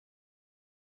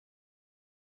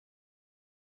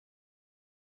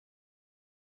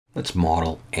Let's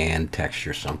model and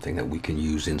texture something that we can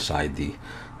use inside the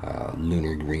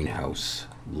Lunar Greenhouse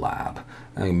Lab.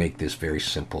 I'm going to make this very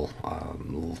simple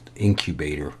little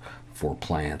incubator for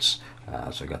plants.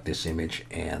 So I got this image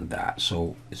and that.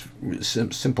 So it's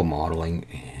simple modeling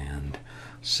and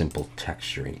simple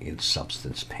texturing in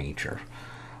Substance Painter.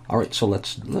 All right, so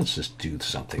let's just do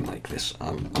something like this.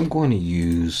 I'm going to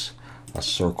use a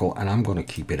circle and I'm going to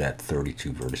keep it at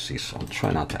 32 vertices. So I'll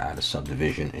try not to add a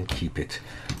subdivision and keep it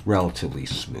relatively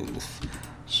smooth.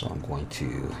 So I'm going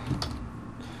to,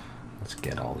 let's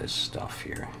get all this stuff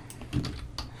here.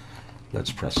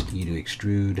 Let's press E to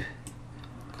extrude,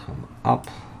 come up.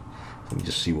 Let me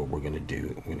just see what we're going to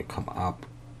do. We're going to come up.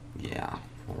 Yeah,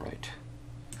 all right.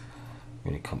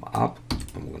 We're going to come up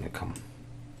and we're going to come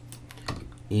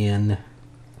in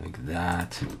like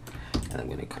that. And I'm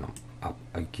going to come up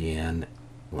again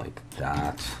like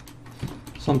that.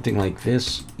 Something like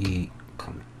this. E,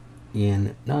 come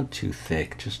in, not too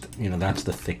thick, just, you know, that's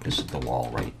the thickness of the wall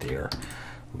right there.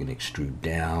 We're going to extrude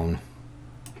down.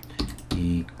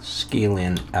 E, scale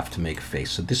in, F to make a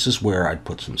face. So this is where I'd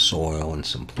put some soil and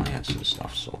some plants and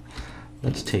stuff. So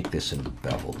let's take this and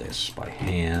bevel this by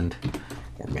hand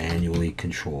or manually.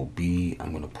 Control B.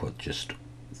 I'm going to put just a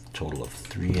total of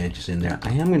 3 edges in there.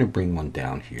 I am going to bring one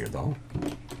down here though.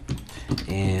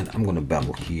 And I'm going to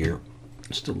bevel here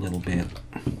just a little bit.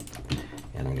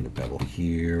 And I'm going to bevel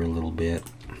here a little bit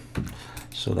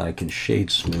so that I can shade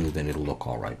smooth and it'll look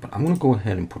all right. But I'm going to go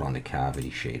ahead and put on the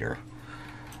cavity shader.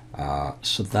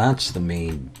 So that's the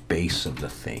main base of the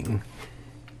thing.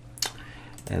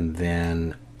 And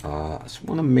then I just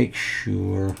want to make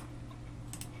sure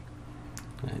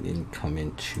I didn't come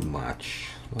in too much.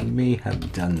 I may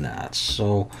have done that.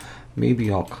 So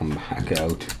maybe I'll come back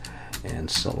out and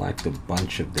select a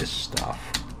bunch of this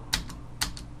stuff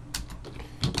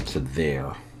to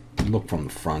there. Look from the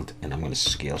front, and I'm going to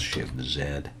scale shift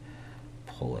Z,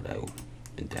 pull it out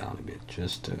and down a bit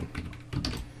just to,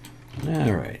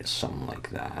 all right, something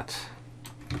like that.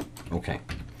 Okay,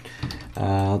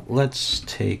 let's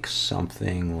take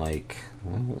something like,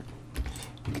 well,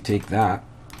 we can take that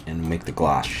and make the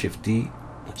glass. Shift D,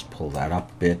 let's pull that up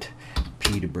a bit.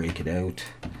 P to break it out.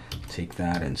 Take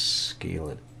that and scale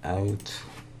it out.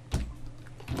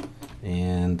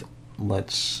 And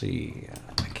let's see,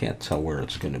 I can't tell where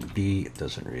it's going to be. It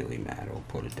doesn't really matter. We'll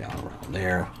put it down around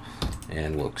there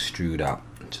and we'll extrude up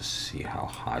to see how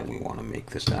high we want to make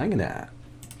this. Now I'm going to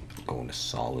go into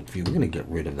solid view. We're going to get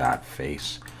rid of that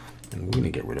face, and we're going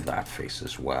to get rid of that face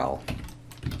as well.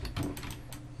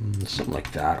 Something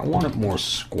like that. I want it more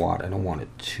squat. I don't want it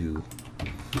too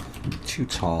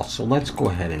tall. So let's go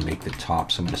ahead and make the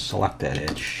top. So I'm going to select that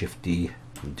edge, Shift D,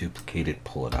 and duplicate it,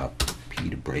 pull it up, P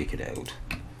to break it out.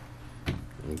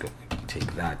 I'm going to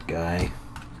take that guy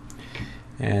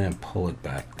and pull it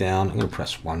back down. I'm going to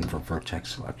press 1 for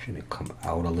vertex selection and come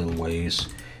out a little ways.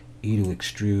 E to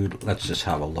extrude. Let's just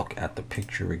have a look at the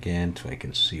picture again so I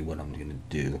can see what I'm going to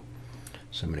do.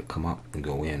 So I'm going to come up and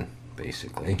go in,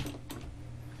 basically.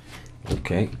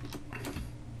 Okay.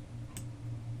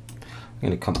 I'm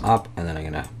going to come up and then I'm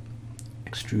going to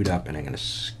extrude up and I'm going to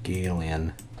scale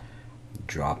in,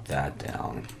 drop that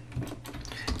down.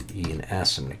 E and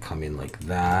S, I'm going to come in like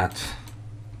that,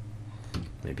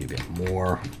 maybe a bit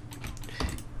more,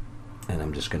 and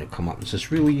I'm just going to come up. It's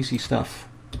just really easy stuff.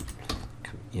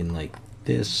 Come in like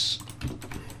this,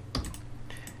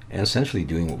 and essentially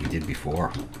doing what we did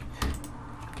before.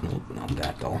 Nope, not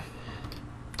that though.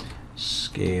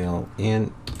 Scale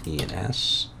in, E and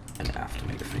S, and F to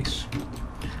make a face.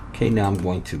 Okay, now I'm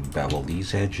going to bevel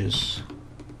these edges.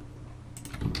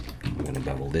 I'm going to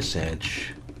bevel this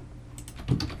edge.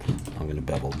 I'm going to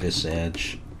bevel this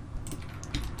edge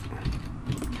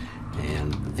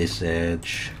and this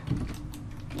edge.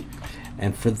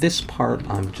 And for this part,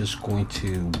 I'm just going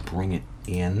to bring it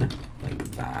in like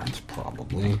that,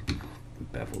 probably.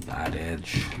 Bevel that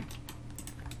edge.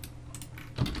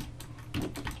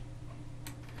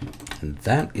 And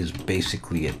that is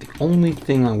basically it. The only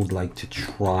thing I would like to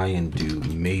try and do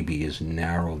maybe is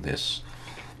narrow this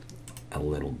a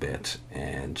little bit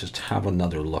and just have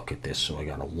another look at this. So I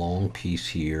got a long piece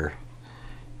here,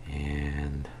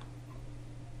 and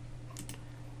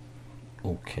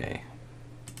okay,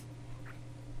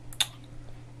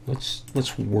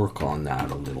 let's work on that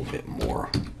a little bit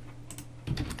more.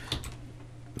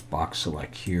 Box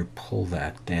select here, pull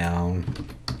that down.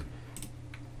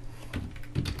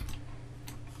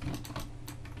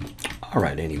 All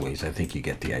right, anyways, I think you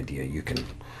get the idea. You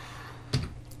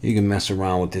can mess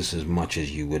around with this as much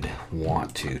as you would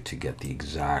want to get the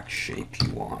exact shape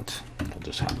you want. I'll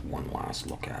just have one last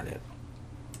look at it.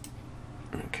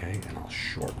 Okay, and I'll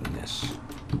shorten this.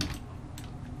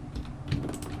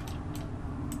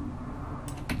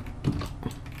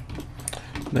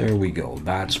 There we go.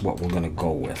 That's what we're going to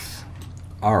go with.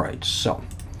 All right, so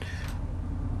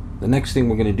the next thing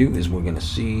we're going to do is we're going to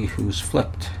see who's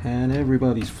flipped, and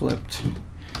everybody's flipped.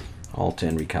 Alt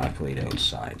and recalculate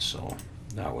outside, so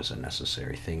that was a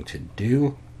necessary thing to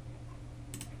do.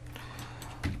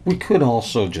 We could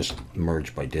also just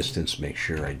merge by distance, make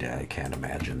sure I can't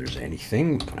imagine there's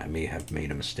anything, but I may have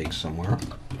made a mistake somewhere.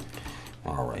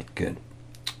 All right, good.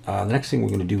 The next thing we're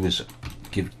going to do is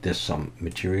give this some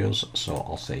materials, so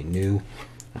I'll say new.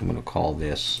 I'm going to call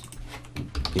this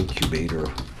incubator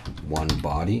 1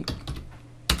 body.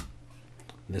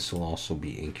 This will also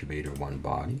be incubator 1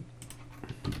 body.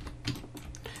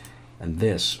 And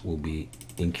this will be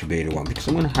incubator 1, because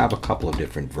I'm going to have a couple of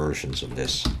different versions of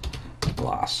this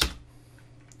glass.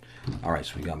 All right,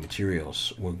 so we got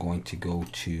materials. We're going to go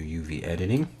to UV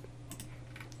editing.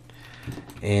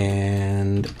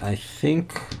 And I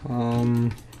think,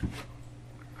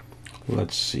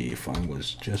 let's see, if I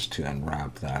was just to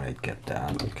unwrap that, I'd get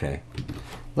that. Okay,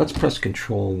 let's press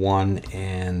Control 1,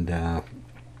 and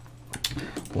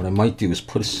what I might do is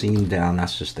put a seam down.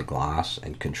 That's just the glass,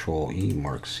 and Control E,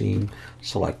 mark seam,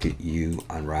 select it, U,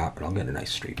 unwrap, and I'll get a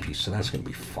nice straight piece. So that's going to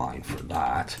be fine for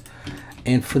that.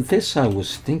 And for this, I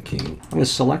was thinking I'm going to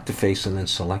select the face and then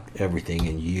select everything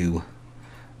in U,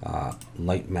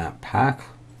 light map pack.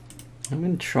 I'm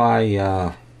going to try.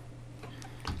 I'm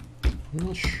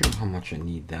not sure how much I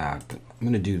need that, but I'm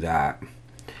going to do that.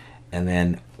 And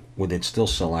then with it still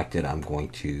selected, I'm going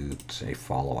to say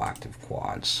follow active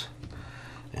quads.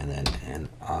 And then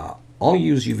I'll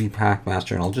use UV Pack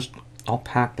Master, and I'll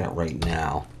pack that right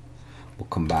now. We'll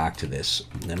come back to this,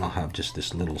 and then I'll have just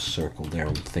this little circle there.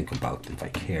 We'll think about if I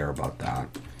care about that.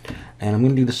 And I'm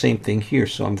going to do the same thing here.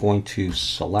 So I'm going to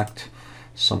select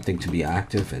something to be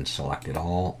active and select it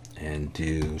all, and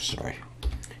do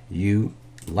U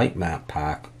light map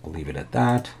pack. I'll leave it at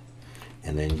that,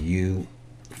 and then U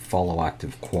follow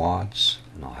active quads,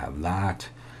 and I'll have that.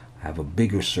 I have a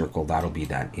bigger circle, that'll be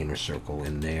that inner circle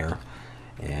in there.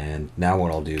 And now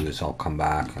what I'll do is I'll come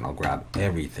back and I'll grab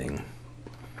everything,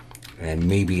 and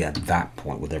maybe at that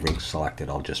point with everything selected,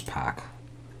 I'll just pack.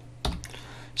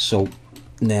 So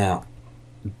now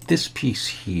this piece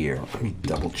here, let me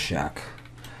double check.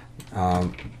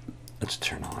 Let's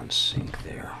turn on sync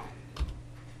there.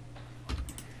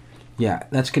 Yeah,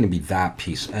 that's going to be that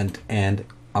piece, and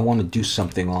I want to do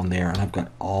something on there, and I've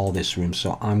got all this room,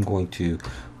 so I'm going to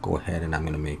go ahead and I'm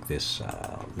going to make this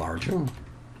larger,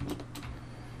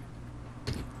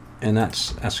 and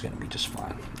that's going to be just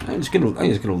fine. I'm just going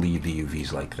to leave the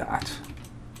UVs like that.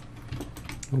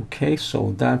 Okay,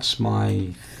 so that's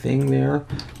my thing there.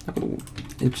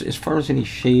 As far as any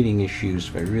shading issues,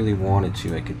 if I really wanted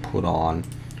to, I could put on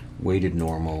weighted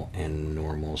normal and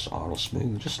normal's auto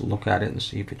smooth. Just look at it and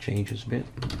see if it changes a bit.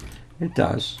 It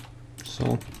does.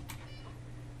 So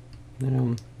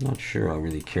I'm not sure I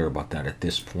really care about that at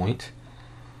this point.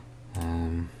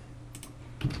 I'm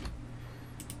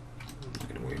not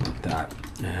going to worry about that.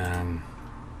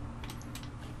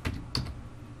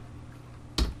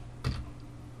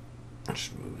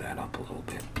 Just move that up a little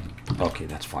bit. Okay,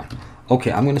 that's fine.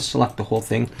 Okay, I'm going to select the whole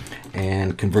thing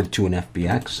and convert it to an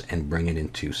FBX and bring it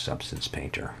into Substance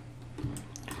Painter.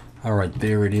 All right,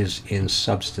 there it is in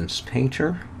Substance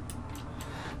Painter.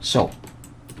 So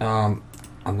I'm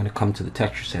going to come to the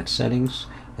texture set settings,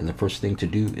 and the first thing to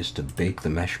do is to bake the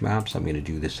mesh maps. I'm going to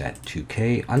do this at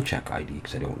 2K, uncheck ID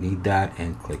because I don't need that,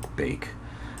 and click bake.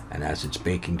 And as it's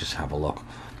baking, just have a look.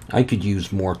 I could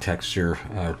use more texture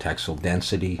or texel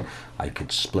density. I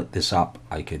could split this up.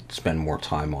 I could spend more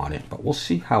time on it, but we'll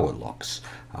see how it looks.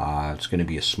 It's going to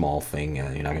be a small thing,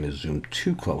 and you're not going to zoom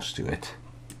too close to it.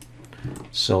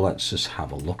 So let's just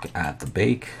have a look at the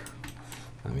bake.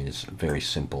 I mean, it's a very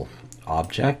simple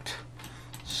object.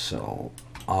 So,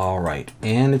 all right,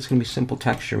 and it's going to be simple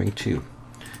texturing too,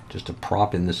 just to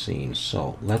prop in the scene.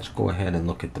 So let's go ahead and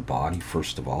look at the body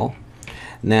first of all.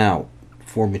 Now,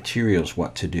 for materials,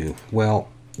 what to do? Well,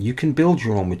 you can build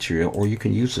your own material, or you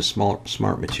can use a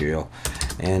smart material.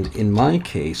 And in my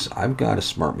case, I've got a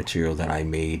smart material that I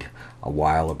made a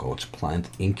while ago. It's Plant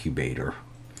Incubator.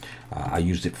 I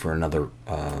used it for another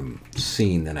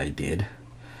scene that I did,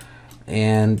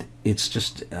 and it's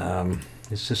just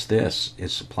this.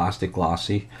 It's plastic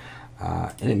glossy,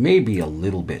 and it may be a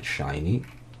little bit shiny.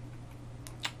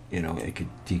 You know, it could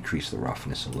decrease the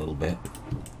roughness a little bit.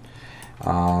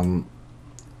 And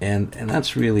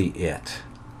that's really it.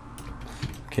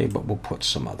 Okay, but we'll put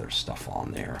some other stuff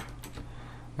on there.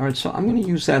 All right, so I'm going to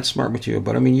use that smart material,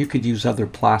 but I mean, you could use other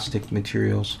plastic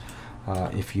materials.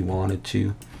 if you wanted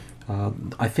to.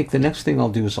 I think the next thing I'll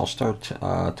do is I'll start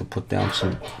to put down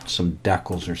some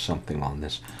decals or something on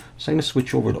this. So I'm going to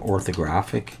switch over to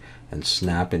orthographic and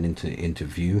snap it into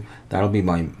view. That'll be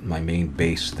my main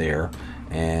base there.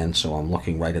 And so I'm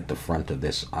looking right at the front of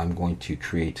this. I'm going to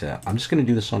create I'm just going to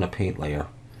do this on a paint layer,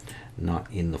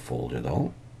 not in the folder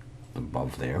though,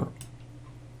 above there.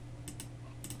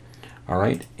 All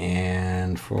right,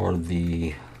 and for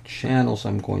the channels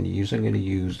I'm going to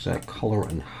use color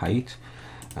and height,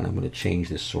 and I'm going to change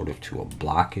this sort of to a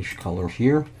blackish color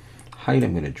here. Height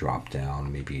I'm going to drop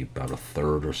down maybe about a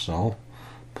third or so,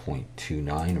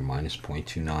 0.29 or minus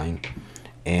 0.29.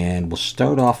 And we'll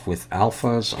start off with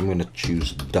alphas. I'm going to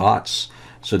choose dots.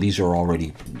 So these are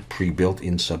already pre-built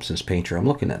in Substance Painter. I'm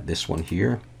looking at this one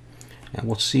here, and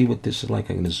we'll see what this is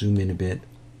like. I'm going to zoom in a bit.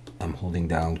 I'm holding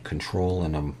down Control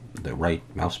and the right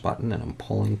mouse button, and I'm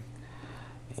pulling.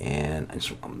 And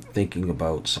I'm thinking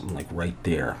about something like right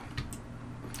there.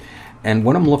 And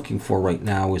what I'm looking for right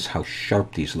now is how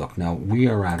sharp these look. Now we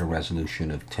are at a resolution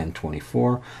of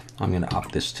 1024. I'm going to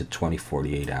up this to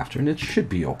 2048 after, and it should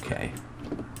be okay.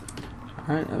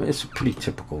 All right, I mean, it's a pretty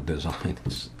typical design.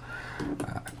 It's,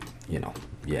 you know,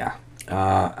 yeah.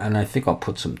 And I think I'll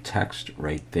put some text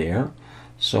right there.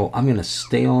 So I'm going to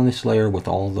stay on this layer with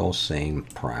all those same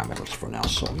parameters for now.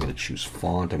 So I'm going to choose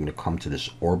font. I'm going to come to this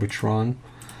Orbitron,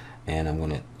 and I'm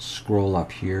going to scroll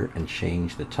up here and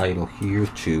change the title here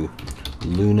to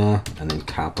Luna and then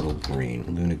capital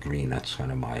green. Luna green, that's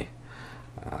kind of my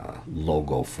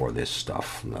logo for this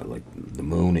stuff, like the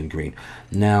moon and green.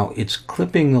 Now it's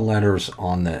clipping the letters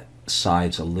on the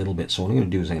sides a little bit. So what I'm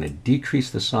going to do is I'm going to decrease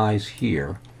the size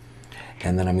here,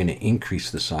 and then I'm going to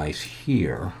increase the size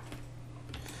here.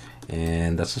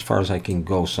 And that's as far as I can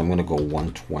go. So I'm going to go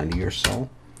 120 or so.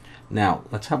 Now,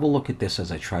 let's have a look at this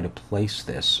as I try to place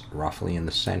this roughly in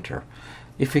the center.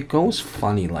 If it goes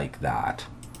funny like that,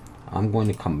 I'm going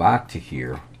to come back to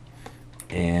here,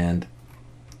 and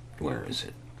where is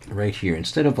it? Right here.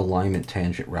 Instead of alignment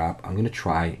tangent wrap, I'm going to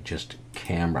try just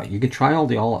camera. You can try all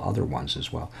the other ones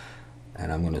as well.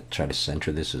 And I'm going to try to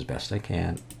center this as best I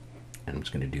can. And I'm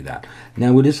just going to do that.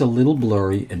 Now, it is a little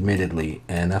blurry, admittedly,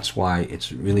 and that's why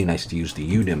it's really nice to use the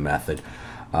UDIM method.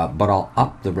 But I'll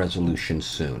up the resolution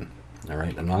soon. All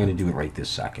right, I'm not going to do it right this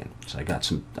second. So I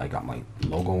got my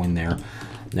logo in there.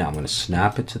 Now I'm going to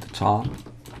snap it to the top.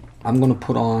 I'm going to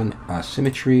put on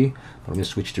symmetry. I'm going to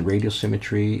switch to radial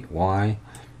symmetry. Y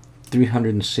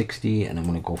 360, and I'm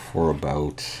going to go for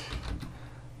about,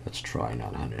 let's try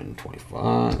not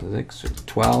 125,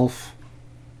 12.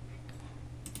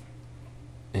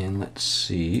 And let's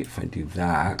see if I do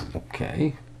that.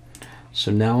 Okay.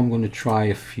 So now I'm going to try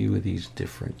a few of these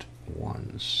different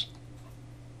ones.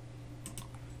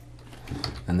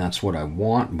 And that's what I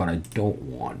want, but I don't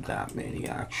want that many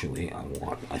actually. I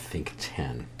want, I think,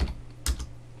 10.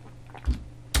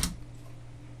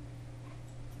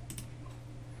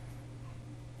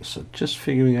 So just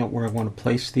figuring out where I want to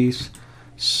place these.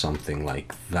 Something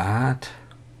like that.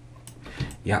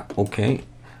 Yeah, okay.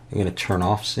 I'm going to turn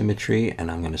off symmetry,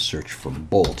 and I'm going to search for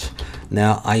bolt.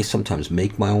 Now, I sometimes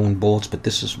make my own bolts, but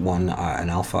this is one, an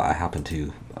alpha I happen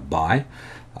to buy.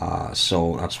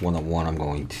 So that's one I'm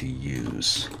going to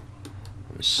use. I'm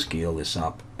going to scale this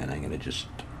up, and I'm going to just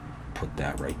put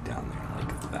that right down there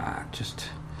like that.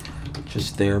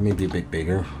 Just there, maybe a bit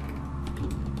bigger.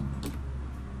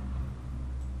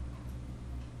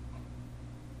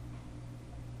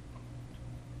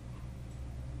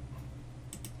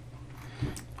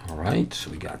 Right, so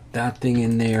we got that thing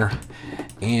in there.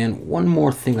 And one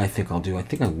more thing I think I'll do, I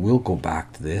think I will go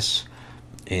back to this,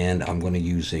 and I'm going to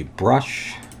use a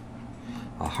brush,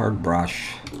 a hard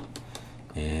brush,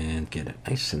 and get it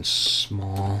nice and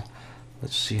small.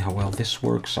 Let's see how well this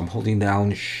works. I'm holding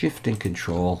down Shift and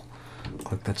Control.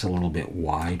 Click, that's a little bit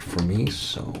wide for me,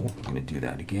 so I'm going to do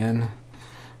that again.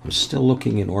 I'm still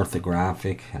looking in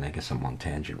orthographic, and I guess I'm on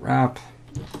tangent wrap.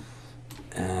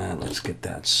 And let's get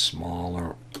that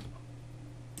smaller.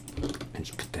 And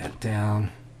just put that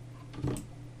down.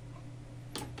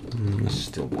 I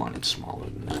still want it smaller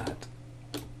than that.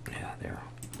 Yeah, there.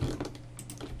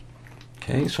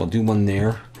 Okay, so I'll do one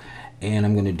there. And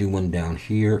I'm going to do one down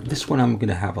here. This one I'm going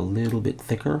to have a little bit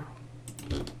thicker.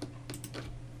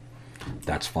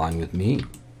 That's fine with me.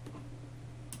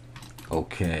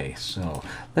 Okay, so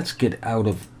let's get out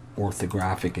of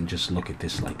orthographic and just look at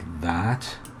this like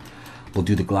that. We'll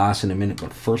do the glass in a minute,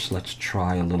 but first let's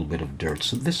try a little bit of dirt.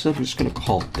 So this I'm just going to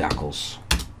call decals.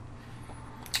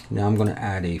 Now I'm going to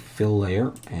add a fill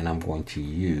layer, and I'm going to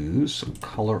use some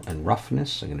color and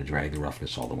roughness. I'm going to drag the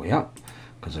roughness all the way up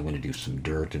because I'm going to do some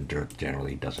dirt, and dirt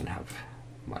generally doesn't have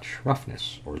much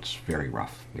roughness, or it's very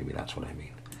rough. Maybe that's what I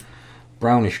mean.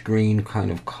 Brownish green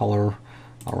kind of color.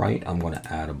 All right, I'm going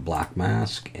to add a black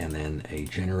mask and then a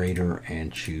generator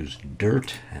and choose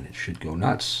dirt, and it should go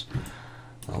nuts.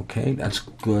 Okay, that's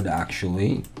good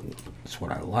actually. That's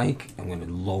what I like. I'm going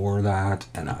to lower that,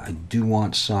 and I do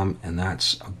want some, and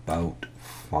that's about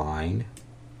fine.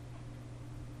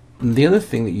 And the other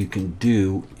thing that you can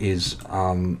do is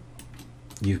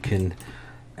you can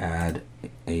add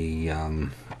a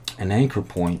an anchor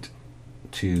point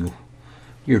to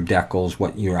your decals,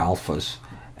 your alphas,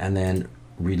 and then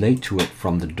relate to it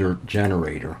from the dirt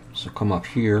generator. So come up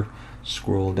here,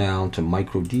 scroll down to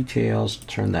micro details,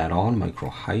 turn that on, micro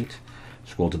height,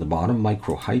 scroll to the bottom,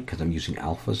 micro height, because I'm using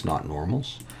alphas, not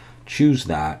normals. Choose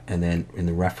that, and then in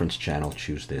the reference channel,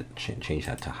 choose the change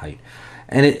that to height.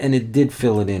 And it did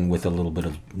fill it in with a little bit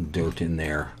of dirt in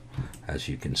there, as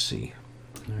you can see.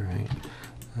 All right,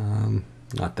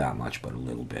 not that much, but a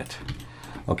little bit.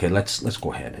 Okay, let's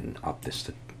go ahead and up this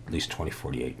to at least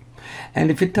 2048. And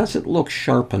if it doesn't look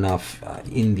sharp enough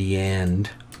in the end,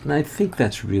 and I think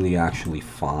that's really actually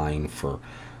fine for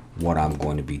what I'm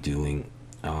going to be doing.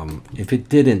 If it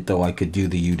didn't, though, I could do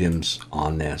the UDIMs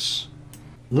on this.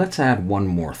 Let's add one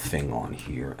more thing on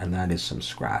here, and that is some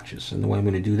scratches. And the way I'm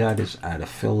going to do that is add a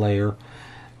fill layer,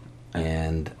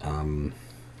 and on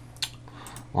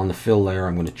the fill layer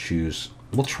I'm going to choose,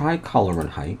 we'll try color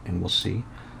and height, and we'll see.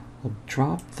 We'll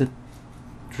drop the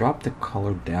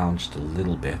color down just a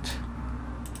little bit,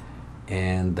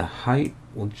 and the height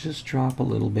will just drop a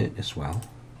little bit as well.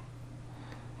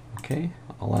 Okay,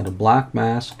 I'll add a black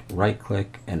mask, right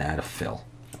click, and add a fill.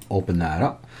 Open that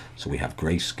up, so we have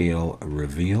grayscale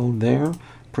revealed there,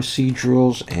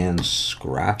 procedurals and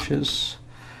scratches,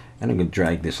 and I'm going to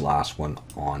drag this last one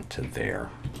onto there.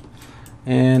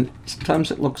 And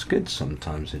sometimes it looks good,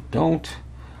 sometimes it don't.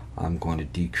 I'm going to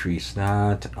decrease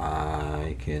that.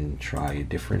 I can try a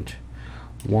different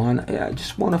one. I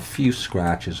just want a few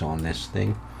scratches on this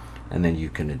thing, and then you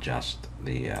can adjust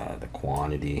the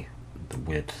quantity, the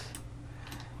width,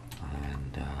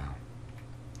 and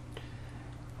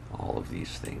all of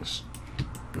these things.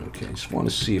 Okay, I just want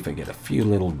to see if I get a few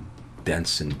little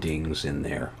dents and dings in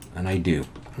there, and I do,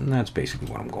 and that's basically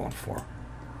what I'm going for.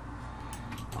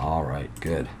 All right,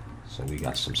 good. So we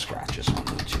got some scratches on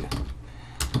them too.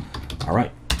 All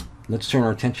right, let's turn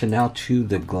our attention now to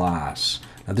the glass.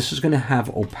 Now this is going to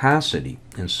have opacity,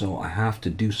 and so I have to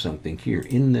do something here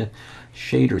in the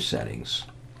shader settings.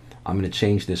 I'm going to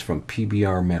change this from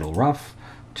PBR metal rough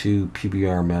to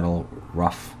PBR metal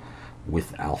rough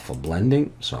with alpha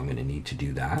blending, so I'm going to need to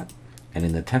do that. And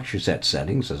in the texture set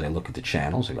settings, as I look at the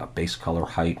channels, I got base color,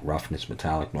 height, roughness,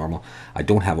 metallic, normal. I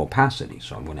don't have opacity,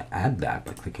 so I'm going to add that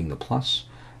by clicking the plus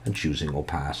and choosing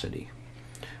opacity.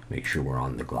 Make sure we're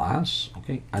on the glass.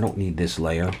 Okay, I don't need this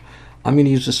layer. I'm going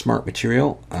to use a smart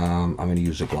material. I'm going to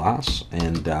use a glass,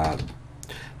 and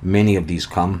many of these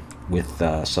come with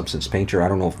Substance Painter. I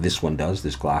don't know if this one does,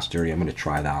 this Glass Dirty. I'm going to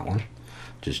try that one.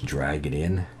 Just drag it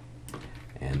in,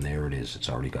 and there it is. It's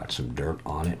already got some dirt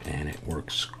on it, and it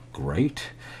works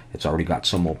great. It's already got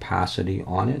some opacity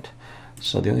on it.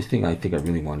 So the only thing I think I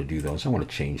really want to do, though, is I want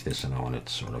to change this, and I want it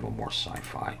sort of a more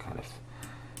sci-fi kind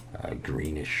of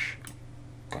greenish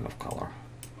kind of color.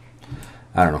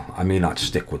 I don't know, I may not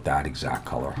stick with that exact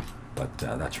color, but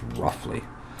that's roughly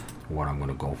what I'm going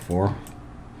to go for.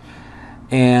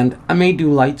 And I may do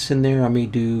lights in there, I may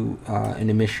do an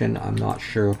emission, I'm not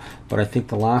sure, but I think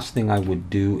the last thing I would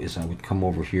do is I would come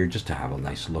over here just to have a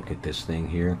nice look at this thing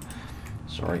here.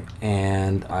 Sorry,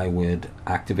 and I would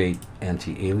activate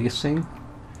anti-aliasing,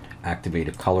 activate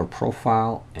a color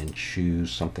profile, and choose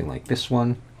something like this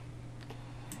one,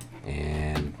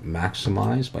 and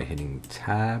maximize by hitting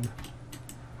tab,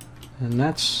 and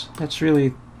that's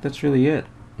really it.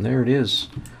 And there it is,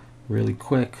 really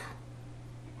quick.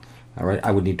 All right,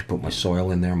 I would need to put my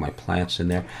soil in there, my plants in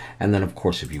there, and then of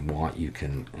course if you want you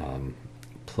can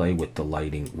play with the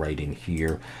lighting right in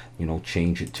here, you know,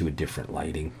 change it to a different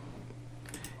lighting,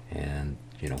 and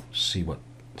you know, see what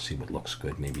looks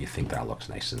good. Maybe you think that looks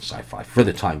nice and sci-fi for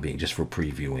the time being, just for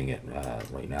previewing it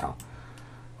right now.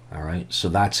 All right, so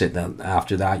that's it. Then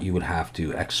after that, you would have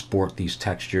to export these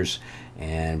textures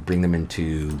and bring them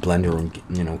into Blender and,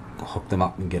 you know, hook them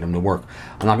up and get them to work.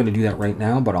 I'm not going to do that right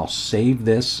now, but I'll save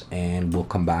this and we'll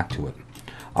come back to it.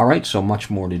 All right, so much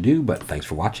more to do, but thanks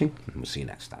for watching, and we'll see you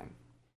next time.